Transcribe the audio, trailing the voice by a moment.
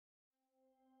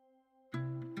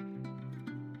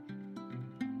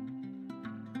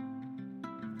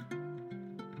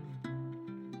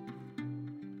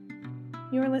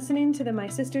You're listening to the My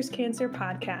Sister's Cancer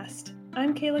podcast.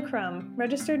 I'm Kayla Crum,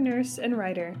 registered nurse and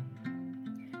writer.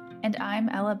 And I'm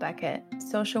Ella Beckett,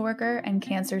 social worker and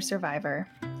cancer survivor.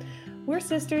 We're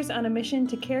sisters on a mission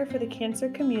to care for the cancer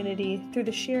community through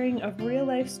the sharing of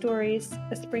real-life stories,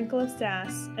 a sprinkle of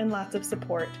sass, and lots of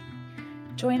support.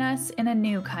 Join us in a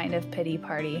new kind of pity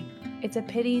party. It's a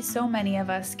pity so many of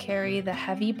us carry the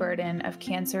heavy burden of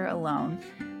cancer alone,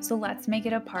 so let's make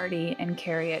it a party and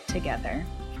carry it together.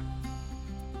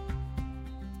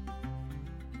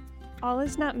 All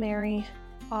is not merry,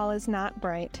 all is not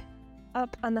bright.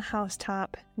 Up on the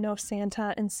housetop, no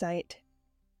Santa in sight.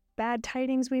 Bad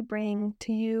tidings we bring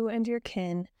to you and your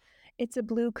kin. It's a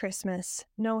blue Christmas,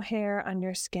 no hair on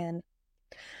your skin.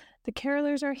 The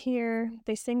carolers are here,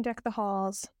 they sing deck the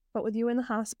halls, but with you in the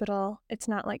hospital, it's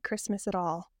not like Christmas at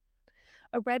all.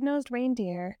 A red-nosed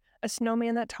reindeer, a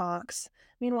snowman that talks.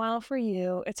 Meanwhile, for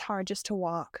you, it's hard just to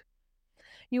walk.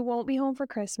 You won't be home for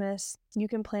Christmas, you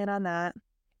can plan on that.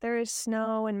 There is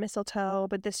snow and mistletoe,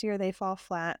 but this year they fall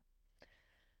flat.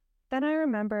 Then I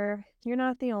remember, you're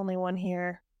not the only one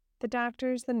here. The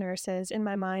doctors, the nurses, in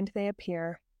my mind they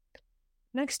appear.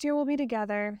 Next year we'll be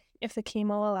together, if the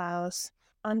chemo allows.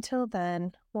 Until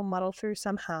then, we'll muddle through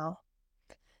somehow.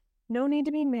 No need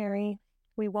to be merry,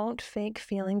 we won't fake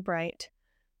feeling bright.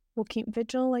 We'll keep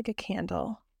vigil like a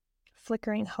candle,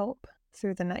 flickering hope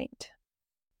through the night.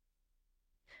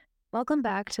 Welcome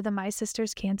back to the My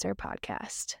Sister's Cancer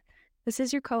podcast. This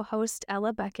is your co-host,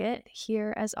 Ella Beckett,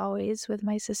 here as always with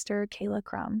my sister, Kayla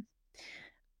Crum.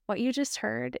 What you just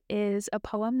heard is a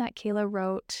poem that Kayla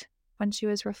wrote when she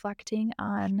was reflecting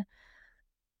on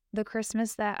the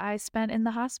Christmas that I spent in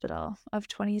the hospital of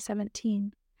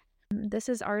 2017. This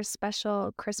is our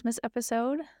special Christmas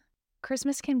episode.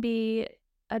 Christmas can be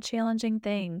a challenging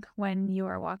thing when you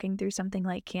are walking through something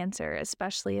like cancer,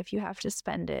 especially if you have to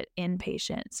spend it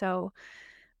inpatient. So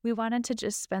we wanted to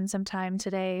just spend some time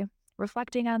today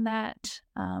reflecting on that,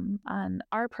 on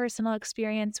our personal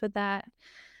experience with that,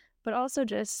 but also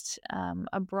just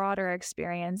a broader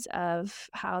experience of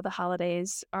how the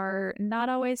holidays are not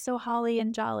always so holly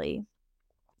and jolly.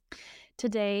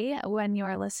 Today, when you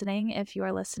are listening, if you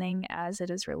are listening as it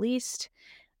is released,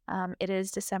 it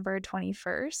is December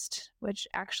 21st, which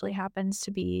actually happens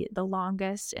to be the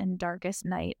longest and darkest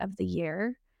night of the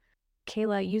year.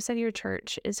 Kayla, you said your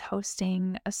church is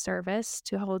hosting a service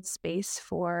to hold space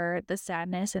for the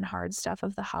sadness and hard stuff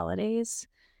of the holidays.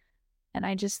 And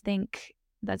I just think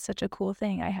that's such a cool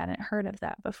thing. I hadn't heard of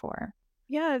that before.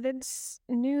 Yeah, that's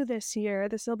new this year.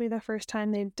 This will be the first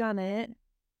time they've done it.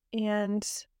 And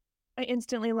I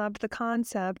instantly loved the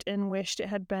concept and wished it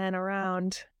had been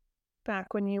around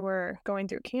back when you were going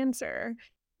through cancer,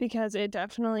 because it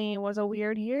definitely was a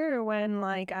weird year when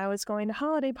I was going to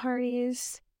holiday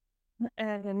parties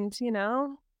and,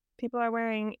 people are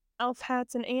wearing elf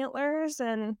hats and antlers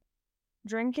and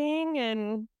drinking,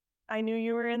 and I knew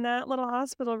you were in that little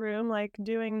hospital room,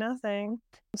 doing nothing.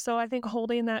 So I think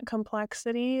holding that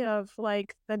complexity of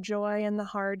the joy and the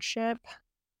hardship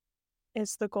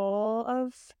is the goal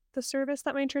of the service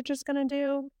that my church is going to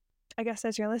do. I guess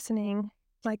as you're listening,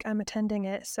 I'm attending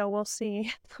it, so we'll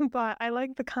see. But I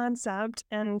like the concept,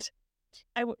 and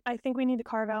I think we need to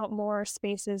carve out more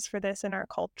spaces for this in our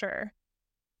culture.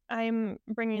 I'm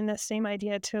bringing this same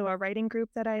idea to a writing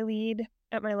group that I lead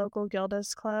at my local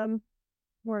Gilda's Club.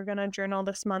 We're going to journal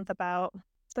this month about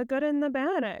the good and the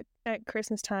bad at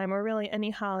Christmas time, or really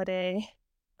any holiday,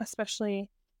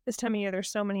 especially this time of year. There's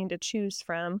so many to choose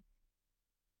from.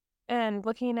 And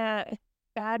looking at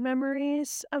bad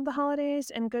memories of the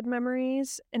holidays and good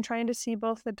memories, and trying to see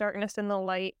both the darkness and the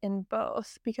light in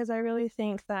both, because I really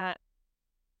think that,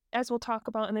 as we'll talk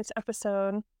about in this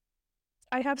episode,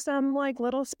 I have some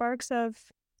little sparks of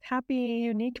happy,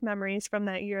 unique memories from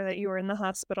that year that you were in the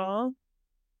hospital.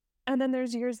 And then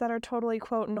there's years that are totally,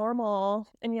 quote, normal,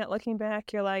 and yet looking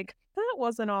back, you're like, that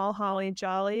wasn't all holly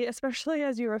jolly, especially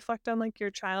as you reflect on your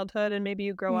childhood, and maybe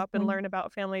you grow up and learn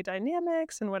about family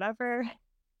dynamics and whatever.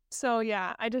 So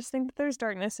yeah, I just think that there's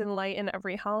darkness and light in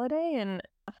every holiday, and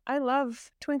I love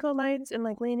twinkle lights and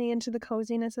leaning into the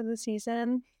coziness of the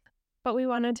season. But we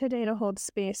wanted today to hold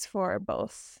space for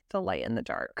both the light and the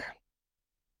dark.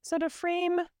 So to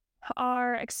frame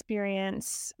our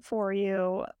experience for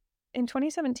you, in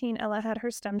 2017, Ella had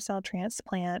her stem cell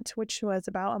transplant, which was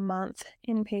about a month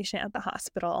inpatient at the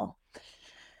hospital.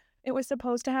 It was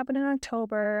supposed to happen in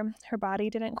October. Her body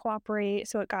didn't cooperate,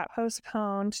 so it got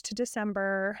postponed to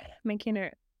December, making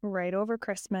it right over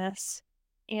Christmas.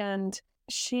 And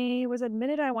She was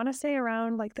admitted, I want to say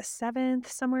around like the 7th,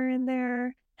 somewhere in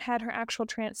there, had her actual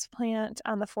transplant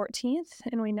on the 14th.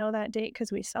 And we know that date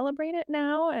because we celebrate it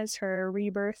now as her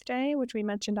rebirth day, which we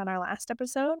mentioned on our last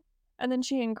episode. And then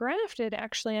she engrafted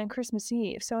actually on Christmas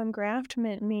Eve. So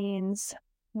engraftment means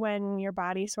when your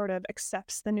body sort of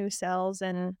accepts the new cells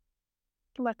and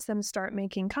lets them start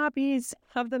making copies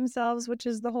of themselves, which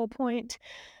is the whole point.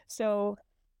 So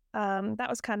that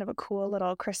was kind of a cool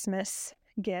little Christmas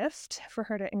gift for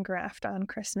her to engraft on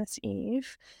Christmas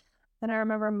Eve. And I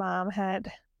remember Mom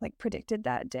had like predicted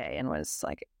that day and was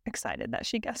like excited that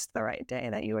she guessed the right day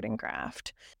that you would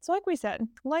engraft. So like we said,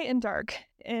 light and dark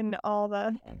in all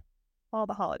the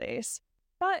holidays.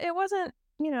 But it wasn't,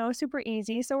 super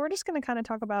easy. So we're just going to kind of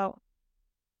talk about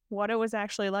what it was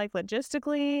actually like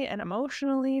logistically and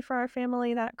emotionally for our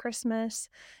family that Christmas.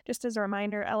 Just as a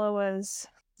reminder, Ella was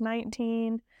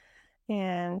 19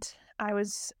 and I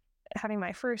was having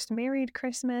my first married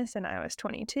Christmas and I was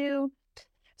 22.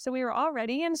 So we were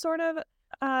already in sort of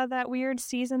that weird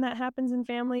season that happens in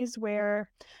families where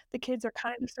the kids are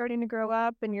kind of starting to grow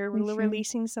up and you're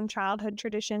releasing some childhood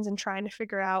traditions and trying to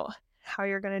figure out how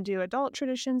you're going to do adult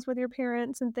traditions with your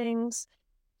parents and things.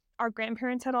 Our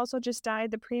grandparents had also just died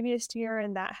the previous year,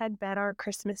 and that had been our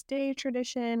Christmas Day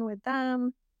tradition with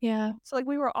them. Yeah. So, like,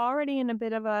 we were already in a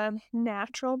bit of a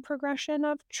natural progression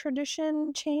of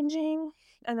tradition changing.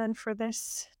 And then for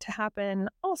this to happen,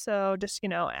 also just,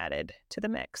 added to the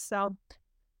mix. So,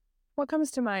 what comes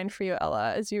to mind for you,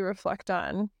 Ella, as you reflect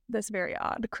on this very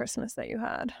odd Christmas that you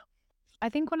had? I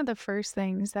think one of the first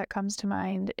things that comes to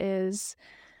mind is,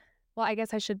 well, I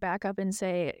guess I should back up and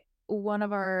say one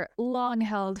of our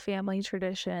long-held family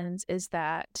traditions is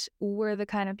that we're the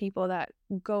kind of people that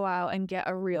go out and get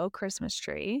a real Christmas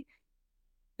tree.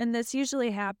 And this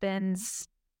usually happens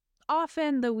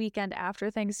often the weekend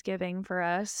after Thanksgiving for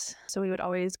us. So we would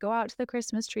always go out to the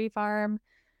Christmas tree farm.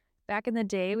 Back in the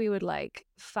day, we would like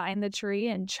find the tree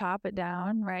and chop it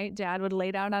down, right? Dad would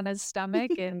lay down on his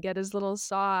stomach and get his little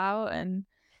saw out and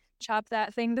chop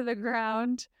that thing to the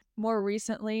ground. More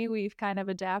recently, we've kind of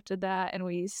adapted that and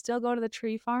we still go to the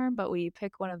tree farm, but we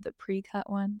pick one of the pre-cut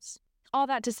ones. All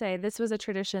that to say, this was a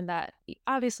tradition that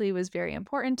obviously was very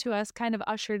important to us, kind of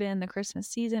ushered in the Christmas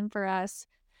season for us.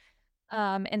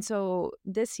 And so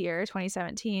this year,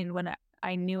 2017, when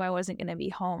I knew I wasn't going to be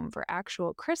home for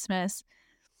actual Christmas,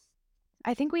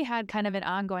 I think we had kind of an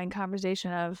ongoing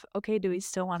conversation of, okay, do we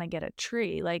still want to get a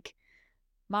tree? Like,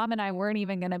 Mom and I weren't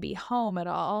even going to be home at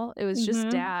all. It was just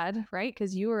Dad, right?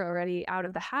 Because you were already out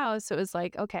of the house. So it was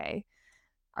like, okay,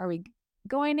 are we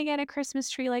going to get a Christmas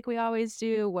tree like we always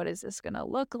do? What is this going to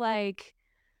look like?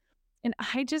 And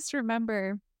I just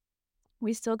remember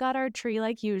we still got our tree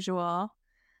like usual.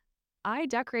 I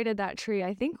decorated that tree,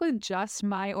 I think, with just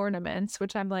my ornaments,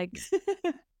 which I'm like,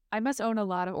 I must own a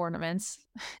lot of ornaments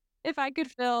if I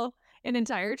could fill an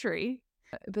entire tree.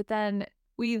 But then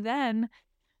we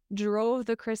drove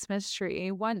the Christmas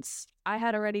tree once I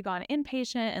had already gone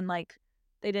inpatient and like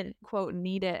they didn't, quote,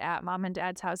 need it at Mom and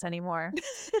Dad's house anymore.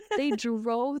 They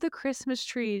drove the Christmas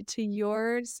tree to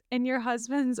yours and your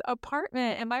husband's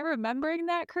apartment. Am I remembering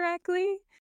that correctly?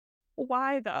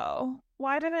 Why though?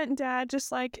 Why didn't Dad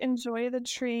just like enjoy the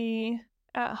tree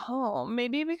at home?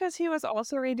 Maybe because he was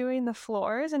also redoing the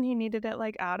floors and he needed it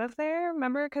like out of there.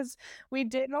 Remember? Because we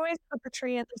did always put the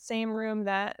tree in the same room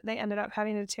that they ended up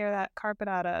having to tear that carpet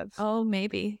out of. Oh,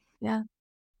 maybe. Yeah.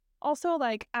 Also,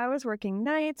 like, I was working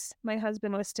nights. My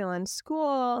husband was still in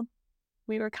school.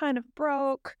 We were kind of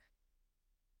broke.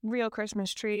 Real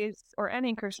Christmas trees or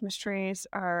any Christmas trees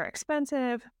are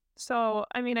expensive. So,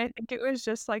 I mean, I think it was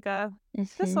just like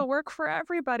this will work for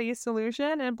everybody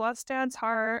solution. And bless Dad's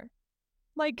heart,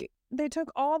 like, they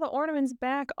took all the ornaments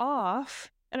back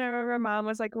off. And I remember Mom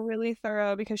was like really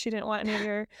thorough because she didn't want any of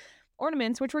your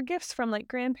ornaments, which were gifts from like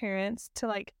grandparents, to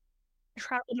like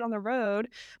travel down the road.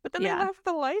 But then they left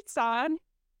the lights on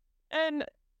and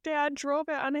Dad drove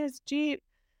it on his Jeep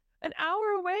an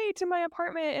hour away to my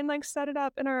apartment and like set it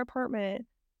up in our apartment.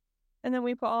 And then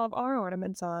we put all of our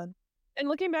ornaments on. And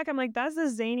looking back, I'm like, that's the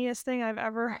zaniest thing I've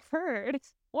ever heard.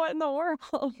 What in the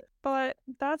world? But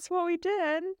that's what we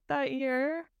did that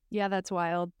year. Yeah, that's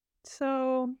wild.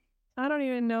 So I don't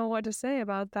even know what to say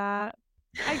about that.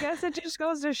 I guess it just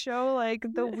goes to show like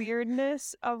the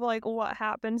weirdness of like what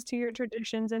happens to your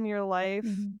traditions in your life,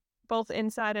 both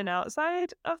inside and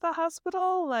outside of the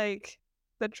hospital, like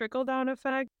the trickle down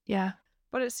effect. Yeah.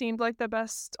 But it seemed like the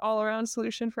best all around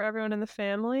solution for everyone in the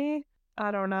family.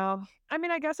 I don't know. I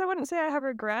mean, I guess I wouldn't say I have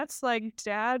regrets. Like,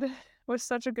 Dad was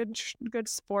such a good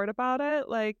sport about it.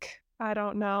 Like, I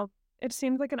don't know. It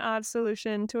seemed like an odd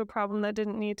solution to a problem that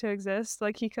didn't need to exist.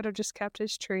 Like, he could have just kept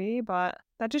his tree, but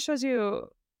that just shows you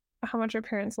how much our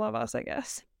parents love us, I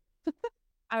guess.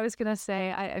 I was gonna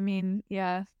say, I mean,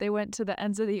 yeah, they went to the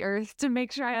ends of the earth to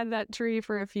make sure I had that tree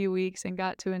for a few weeks and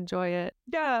got to enjoy it.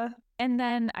 Yeah. And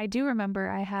then I do remember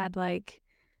I had like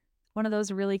one of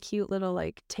those really cute little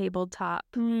like tabletop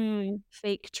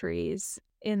fake trees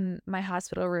in my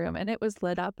hospital room, and it was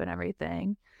lit up and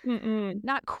everything.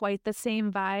 Not quite the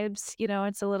same vibes, you know,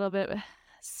 it's a little bit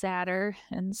sadder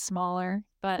and smaller,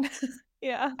 but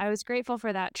Yeah. I was grateful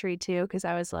for that tree too, because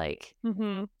I was like,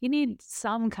 you need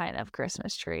some kind of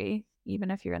Christmas tree,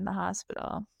 even if you're in the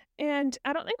hospital. And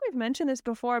I don't think we've mentioned this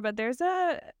before, but there's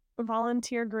a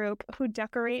volunteer group who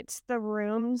decorates the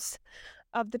rooms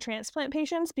of the transplant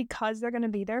patients because they're going to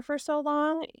be there for so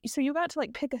long. So you got to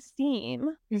like pick a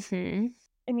theme,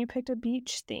 and you picked a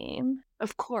beach theme.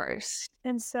 Of course.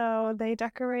 And so they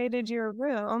decorated your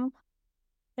room,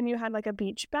 and you had like a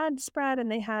beach bedspread,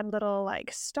 and they had little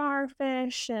like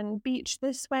starfish and beach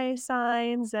this way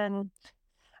signs. And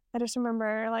I just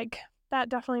remember like that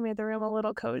definitely made the room a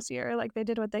little cozier. Like they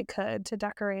did what they could to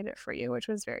decorate it for you, which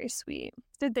was very sweet.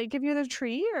 Did they give you the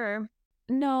tree or?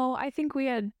 No, I think we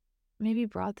had maybe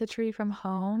brought the tree from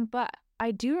home, but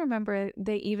I do remember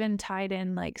they even tied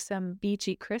in like some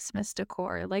beachy Christmas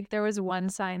decor. Like there was one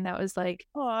sign that was like,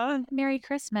 Aw. Merry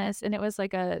Christmas, and it was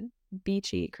like a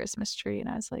beachy Christmas tree. And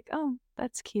I was like, oh,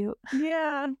 that's cute.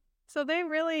 Yeah. So they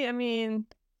really, I mean,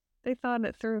 they thought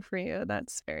it through for you.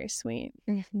 That's very sweet.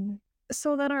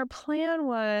 So then our plan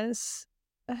was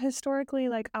historically,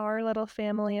 like our little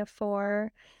family of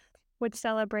 4 would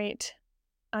celebrate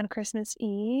on Christmas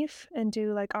Eve and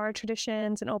do like our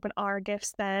traditions and open our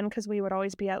gifts then, because we would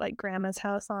always be at like grandma's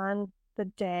house on the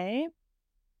day.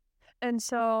 And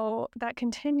so that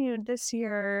continued this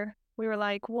year. We were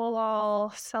like, we'll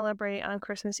all celebrate on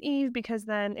Christmas Eve because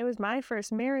then it was my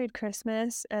first married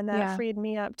Christmas, and that freed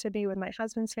me up to be with my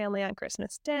husband's family on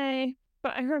Christmas Day.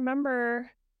 But I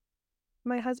remember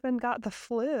my husband got the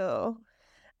flu,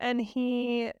 and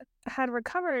he had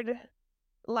recovered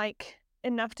like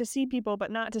enough to see people,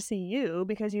 but not to see you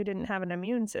because you didn't have an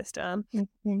immune system.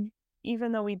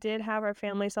 Even though we did have our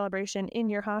family celebration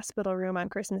in your hospital room on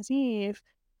Christmas Eve,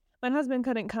 my husband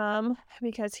couldn't come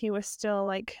because he was still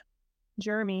like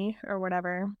germy or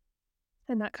whatever.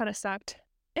 And that kind of sucked.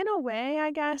 In a way,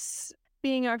 I guess,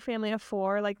 being our family of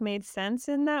 4 like made sense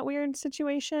in that weird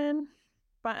situation.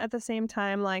 But at the same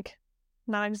time, like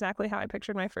not exactly how I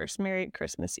pictured my first married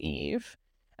Christmas Eve.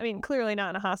 I mean, clearly not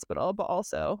in a hospital, but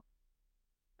also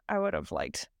I would have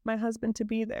liked my husband to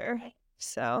be there.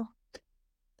 So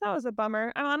that was a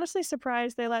bummer. I'm honestly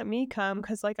surprised they let me come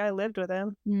because like I lived with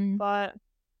him, but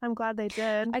I'm glad they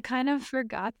did. I kind of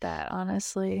forgot that,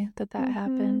 honestly, that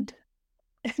happened.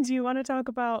 Do you want to talk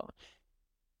about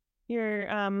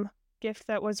your gift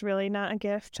that was really not a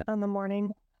gift on the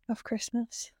morning of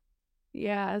Christmas?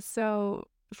 Yeah, so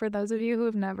for those of you who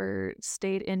have never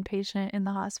stayed inpatient in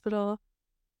the hospital,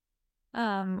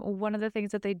 one of the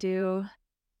things that they do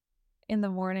in the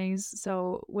mornings,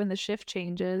 so when the shift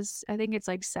changes, I think it's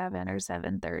like 7 or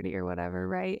 7:30 or whatever,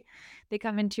 right? They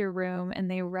come into your room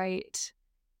and they write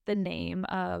the name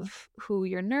of who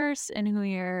your nurse and who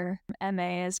your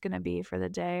MA is going to be for the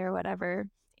day or whatever.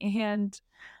 And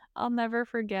I'll never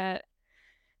forget,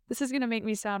 this is going to make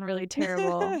me sound really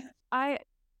terrible. I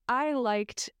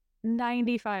liked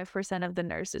 95% of the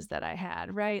nurses that I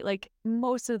had, right? Like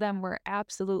most of them were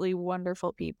absolutely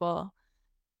wonderful people.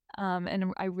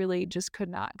 And I really just could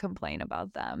not complain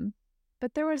about them.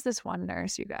 But there was this one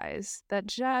nurse, you guys, that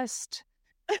just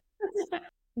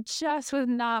was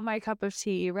not my cup of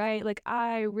tea, right? Like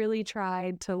I really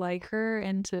tried to like her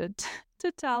and to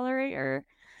tolerate her.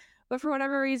 But for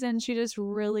whatever reason, she just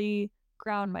really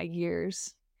ground my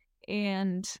gears.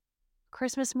 And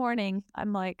Christmas morning,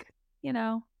 I'm like, you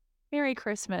know, Merry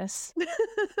Christmas.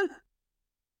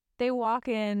 They walk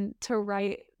in to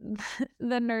write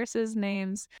the nurses'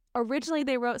 names. Originally,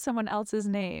 they wrote someone else's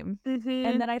name,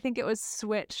 and then I think it was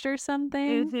switched or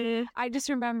something. I just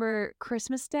remember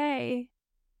Christmas Day,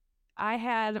 I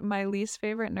had my least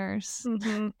favorite nurse,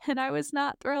 and I was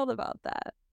not thrilled about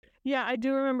that. Yeah, I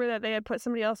do remember that they had put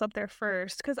somebody else up there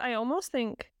first, because I almost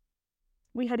think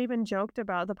we had even joked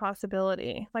about the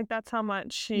possibility. Like, that's how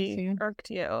much she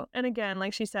irked you. And again,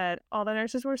 like she said, all the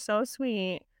nurses were so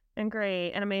sweet and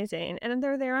great and amazing. And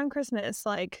they're there on Christmas,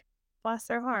 like, bless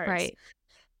their hearts. Right.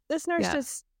 This nurse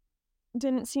just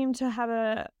didn't seem to have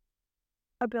a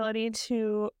ability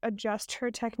to adjust her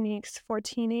techniques for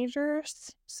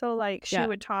teenagers. So, like, she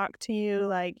would talk to you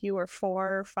like you were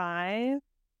 4 or 5,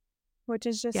 which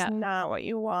is just not what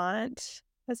you want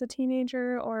as a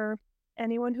teenager or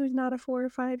anyone who's not a 4 or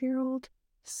 5-year-old.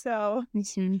 So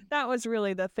that was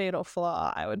really the fatal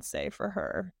flaw, I would say, for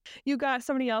her. You got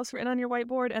somebody else written on your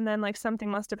whiteboard, and then like something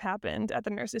must have happened at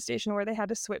the nurse's station where they had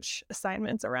to switch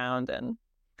assignments around, and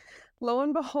lo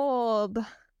and behold,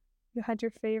 you had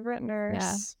your favorite nurse.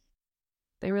 Yeah.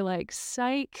 They were like,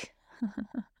 psych.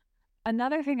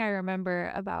 Another thing I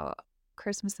remember about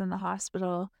Christmas in the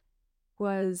hospital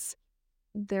was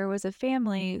there was a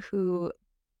family who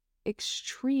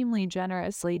extremely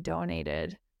generously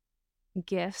donated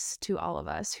gifts to all of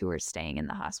us who were staying in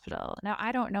the hospital. Now,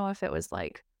 I don't know if it was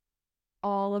like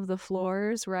all of the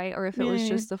floors, right? Or if it was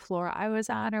just the floor I was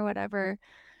on or whatever.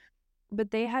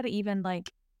 But they had even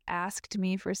like asked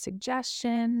me for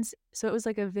suggestions. So it was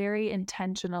like a very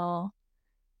intentional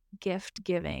gift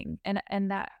giving.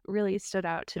 And that really stood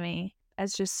out to me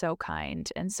as just so kind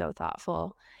and so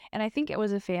thoughtful. And I think it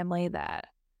was a family that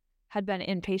had been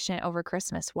inpatient over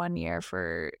Christmas one year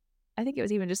for, I think it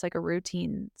was even just like a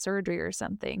routine surgery or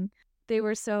something. They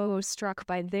were so struck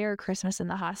by their Christmas in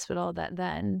the hospital that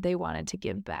then they wanted to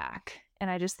give back. And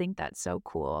I just think that's so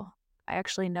cool. I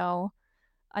actually know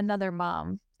another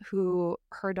mom who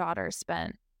her daughter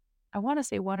spent, I want to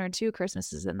say 1 or 2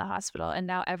 Christmases in the hospital. And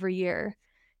now every year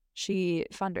she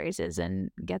fundraises and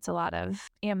gets a lot of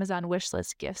Amazon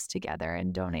wishlist gifts together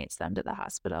and donates them to the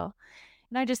hospital.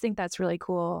 And I just think that's really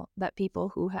cool that people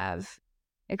who have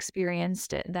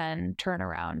experienced it then turn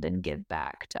around and give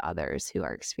back to others who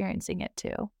are experiencing it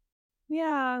too.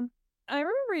 Yeah. I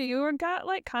remember you got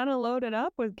like kind of loaded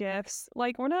up with gifts.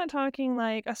 Like, we're not talking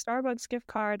like a Starbucks gift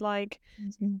card. Like,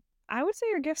 I would say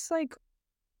your gifts like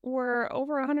were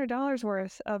over $100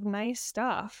 worth of nice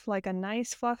stuff, like a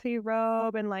nice fluffy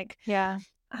robe and like, Yeah.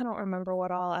 I don't remember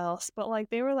what all else, but like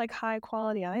they were like high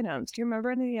quality items. Do you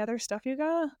remember any of the other stuff you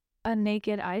got? A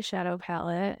naked eyeshadow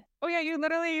palette. Oh yeah, you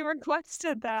literally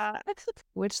requested that.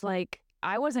 Which like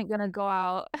I wasn't gonna go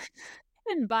out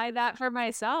and buy that for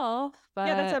myself, but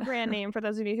yeah, that's a brand name for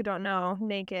those of you who don't know.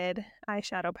 Naked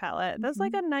eyeshadow palette. That's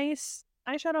like a nice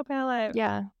eyeshadow palette.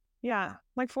 Yeah,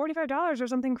 like $45 or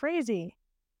something crazy.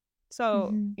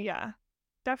 So yeah,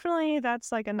 definitely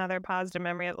that's like another positive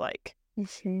memory of like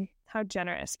how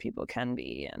generous people can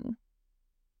be. And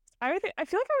I feel like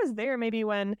I was there maybe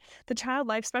when the child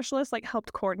life specialist like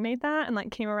helped coordinate that and like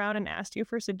came around and asked you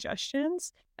for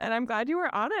suggestions. And I'm glad you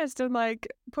were honest and like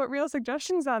put real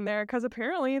suggestions on there because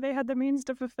apparently they had the means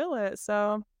to fulfill it.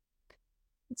 So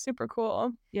it's super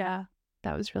cool. Yeah,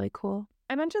 that was really cool.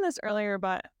 I mentioned this earlier,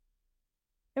 but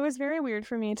it was very weird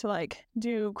for me to like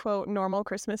do quote normal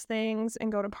Christmas things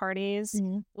and go to parties,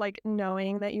 like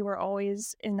knowing that you were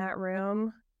always in that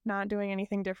room, not doing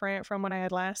anything different from when I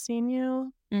had last seen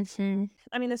you.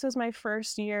 I mean, this was my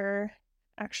first year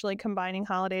actually combining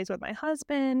holidays with my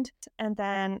husband. And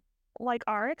then like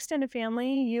our extended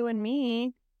family, you and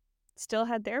me, still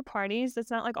had their parties.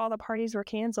 It's not like all the parties were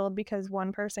canceled because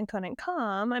one person couldn't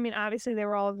come. I mean, obviously they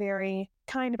were all very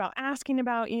kind about asking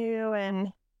about you, and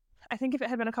I think if it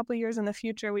had been a couple of years in the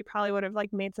future, we probably would have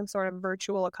like made some sort of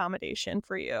virtual accommodation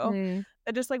for you.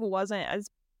 It just like wasn't as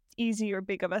easy or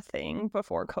big of a thing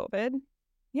before COVID.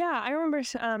 Yeah, I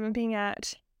remember being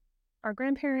at our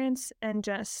grandparents and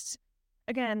just,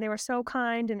 again, they were so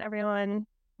kind and everyone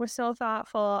was so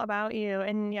thoughtful about you.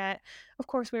 And yet, of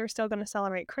course, we were still going to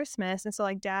celebrate Christmas. And so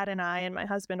like Dad and I and my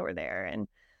husband were there. And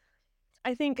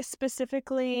I think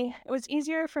specifically, it was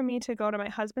easier for me to go to my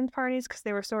husband's parties because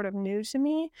they were sort of new to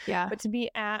me. Yeah. But to be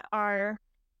at our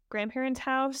grandparents'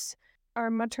 house,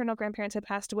 our maternal grandparents had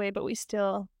passed away, but we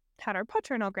still had our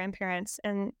paternal grandparents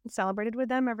and celebrated with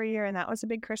them every year. And that was a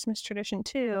big Christmas tradition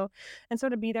too. And so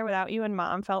to be there without you and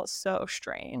Mom felt so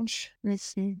strange.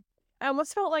 I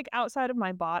almost felt like outside of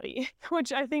my body,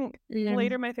 which I think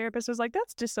later my therapist was like,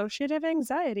 that's dissociative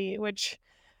anxiety, which,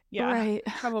 yeah,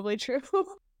 probably true.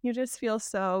 You just feel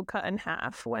so cut in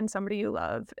half when somebody you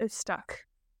love is stuck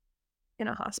in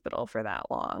a hospital for that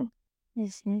long.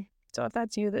 So if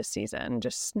that's you this season,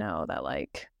 just know that,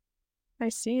 like, I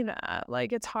see that.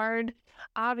 Like, it's hard,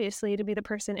 obviously, to be the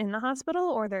person in the hospital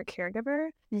or their caregiver,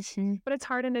 but it's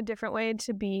hard in a different way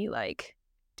to be, like,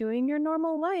 doing your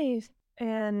normal life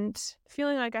and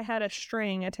feeling like I had a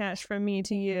string attached from me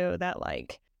to you that,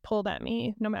 like, pulled at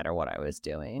me no matter what I was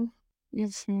doing.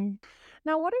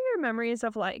 Now, what are your memories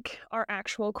of like our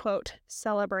actual quote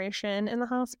celebration in the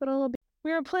hospital?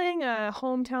 We were playing a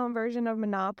hometown version of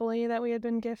Monopoly that we had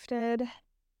been gifted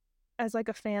as like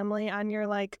a family on your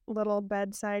like little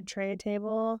bedside tray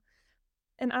table.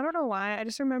 And I don't know why, I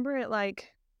just remember it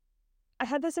like I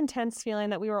had this intense feeling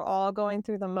that we were all going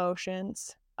through the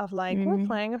motions of like, we're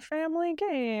playing a family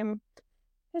game.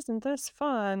 Isn't this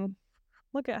fun?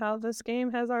 Look at how this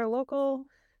game has our local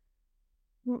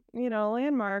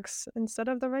landmarks instead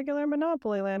of the regular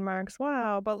Monopoly landmarks.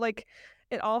 Wow. But like,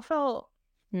 it all felt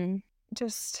Mm.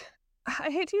 just, I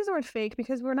hate to use the word fake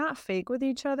because we're not fake with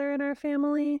each other in our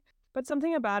family, but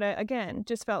something about it, again,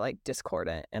 just felt like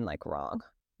discordant and like wrong.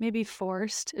 Maybe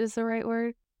forced is the right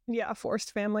word. Yeah,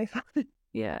 forced family.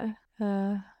 Yeah.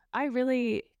 I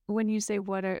really, when you say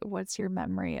what's your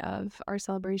memory of our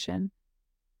celebration,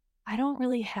 I don't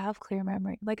really have clear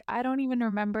memory. Like, I don't even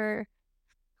remember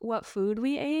what food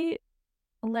we ate.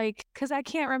 Like, because I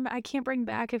can't bring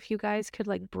back if you guys could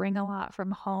like bring a lot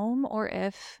from home or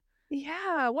if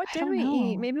Yeah, what I did don't we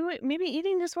eat? know. Maybe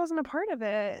eating just wasn't a part of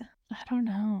it. I don't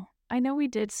know. I know we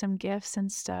did some gifts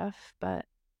and stuff, but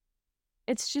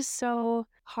it's just so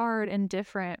hard and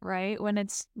different, right? When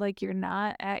it's like you're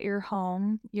not at your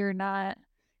home, you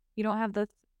don't have the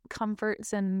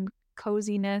comforts and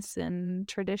coziness and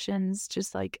traditions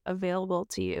just like available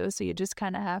to you. So you just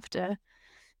kind of have to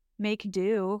make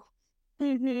do.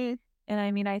 Mm-hmm. And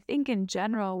I mean, I think in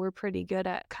general, we're pretty good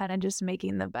at kind of just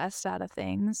making the best out of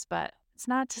things, but it's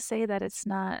not to say that it's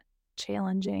not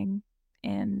challenging.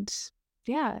 And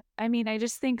yeah, I mean, I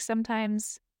just think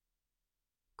sometimes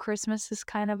Christmas is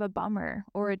kind of a bummer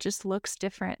or it just looks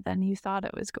different than you thought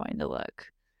it was going to look.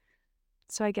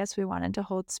 So I guess we wanted to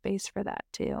hold space for that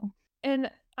too. And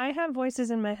I have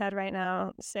voices in my head right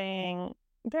now saying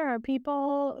there are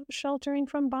people sheltering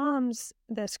from bombs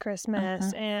this Christmas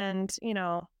Uh-huh. and,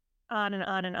 on and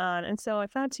on and on. And so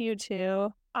if that's you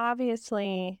too,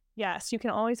 obviously, yes, you can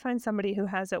always find somebody who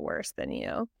has it worse than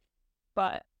you,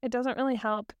 but it doesn't really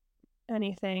help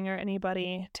anything or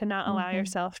anybody to not allow Mm-hmm.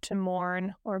 yourself to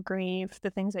mourn or grieve the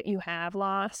things that you have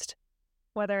lost,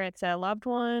 whether it's a loved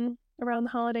one around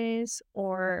the holidays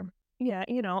or, yeah,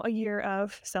 a year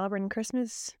of celebrating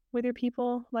Christmas with your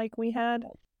people like we had.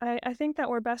 I think that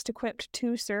we're best equipped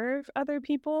to serve other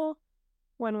people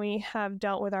when we have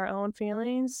dealt with our own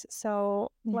feelings.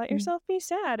 So let Mm-hmm. yourself be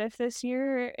sad if this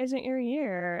year isn't your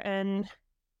year and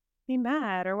be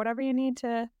mad or whatever you need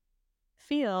to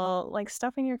feel. Like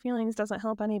stuffing your feelings doesn't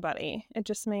help anybody. It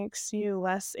just makes you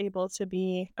less able to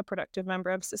be a productive member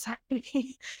of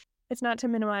society. It's not to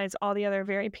minimize all the other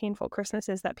very painful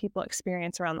Christmases that people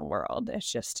experience around the world.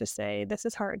 It's just to say this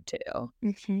is hard too.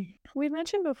 Mm-hmm. We've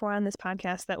mentioned before on this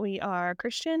podcast that we are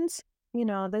Christians.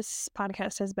 This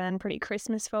podcast has been pretty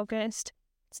Christmas focused.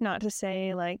 It's not to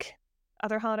say like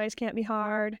other holidays can't be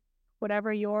hard.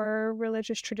 Whatever your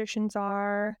religious traditions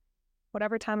are,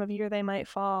 whatever time of year they might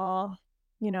fall,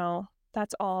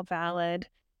 that's all valid.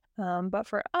 But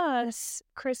for us,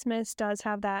 Christmas does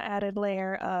have that added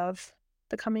layer of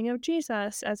the coming of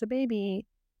Jesus as a baby.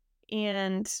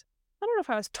 And I don't know if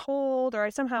I was told or I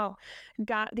somehow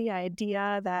got the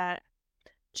idea that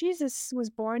Jesus was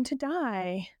born to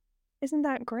die. Isn't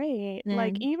that great?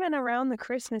 Like, Mm-hmm. even around the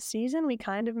Christmas season, we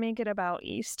kind of make it about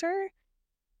Easter.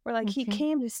 We're like, he Mm-hmm.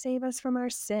 came to save us from our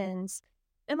sins.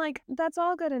 And like, that's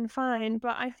all good and fine.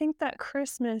 But I think that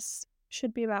Christmas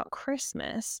should be about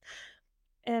Christmas.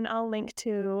 And I'll link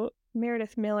to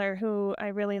Meredith Miller, who I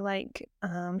really like.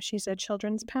 She's a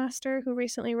children's pastor who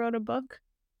recently wrote a book.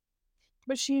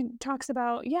 But she talks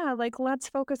about, yeah, like, let's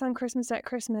focus on Christmas at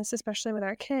Christmas, especially with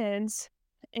our kids.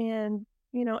 And,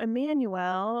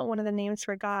 Emmanuel, one of the names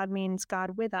for God, means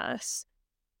God with us.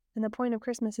 And the point of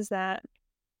Christmas is that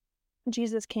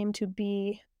Jesus came to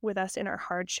be with us in our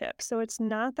hardship. So it's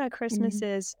not that Christmas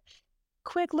is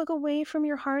quick, look away from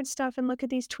your hard stuff and look at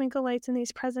these twinkle lights and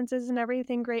these presents and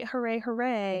everything great. Hooray,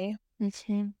 hooray.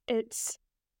 Mm-hmm. It's,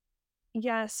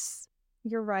 yes,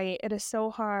 you're right. It is so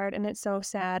hard and it's so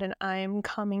sad, and I'm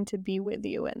coming to be with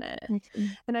you in it. Mm-hmm.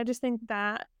 And I just think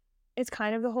that it's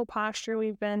kind of the whole posture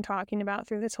we've been talking about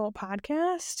through this whole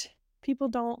podcast. People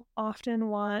don't often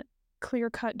want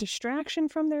clear-cut distraction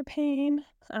from their pain,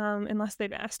 unless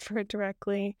they've asked for it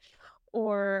directly,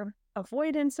 or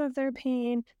avoidance of their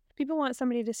pain. People want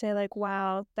somebody to say like,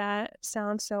 wow, that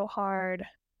sounds so hard.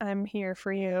 I'm here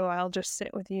for you. I'll just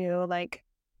sit with you. Like,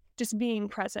 just being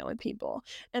present with people.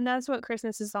 And that's what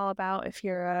Christmas is all about if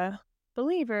you're a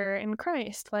believer in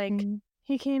Christ. Like, Mm-hmm.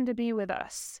 he came to be with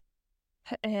us.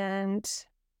 And,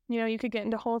 you could get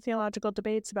into whole theological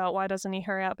debates about why doesn't he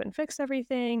hurry up and fix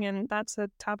everything? And that's a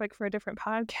topic for a different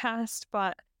podcast.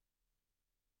 But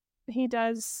he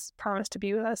does promise to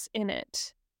be with us in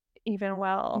it, even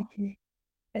while Mm-hmm.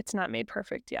 it's not made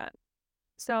perfect yet.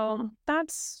 So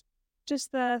that's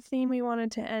just the theme we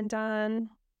wanted to end on.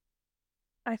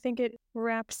 I think it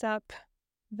wraps up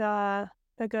the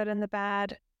good and the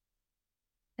bad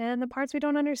and the parts we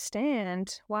don't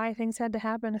understand, why things had to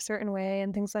happen a certain way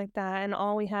and things like that. And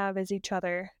all we have is each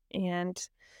other. And,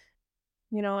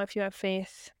 if you have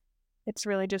faith, it's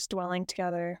really just dwelling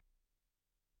together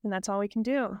and that's all we can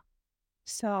do.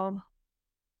 So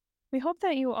we hope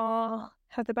that you all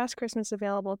have the best Christmas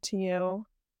available to you,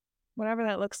 whatever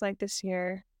that looks like this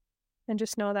year, and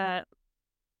just know that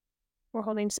we're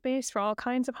holding space for all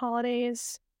kinds of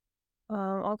holidays,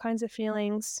 all kinds of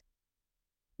feelings.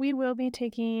 We will be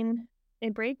taking a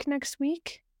break next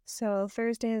week. So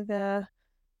Thursday the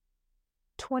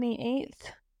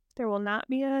 28th, there will not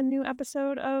be a new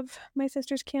episode of My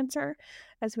Sister's Cancer,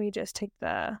 as we just take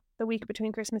the week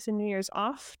between Christmas and New Year's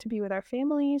off to be with our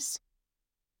families.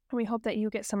 And we hope that you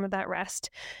get some of that rest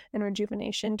and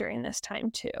rejuvenation during this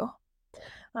time too.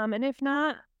 And if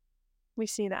not, we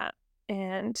see that.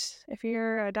 And if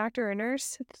you're a doctor or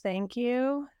nurse, thank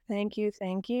you,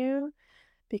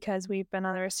 because we've been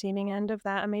on the receiving end of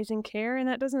that amazing care, and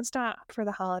that doesn't stop for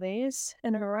the holidays,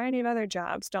 and a variety of other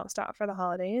jobs don't stop for the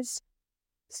holidays.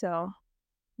 So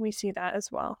we see that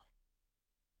as well.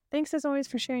 Thanks as always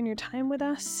for sharing your time with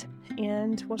us,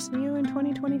 and we'll see you in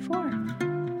 2024.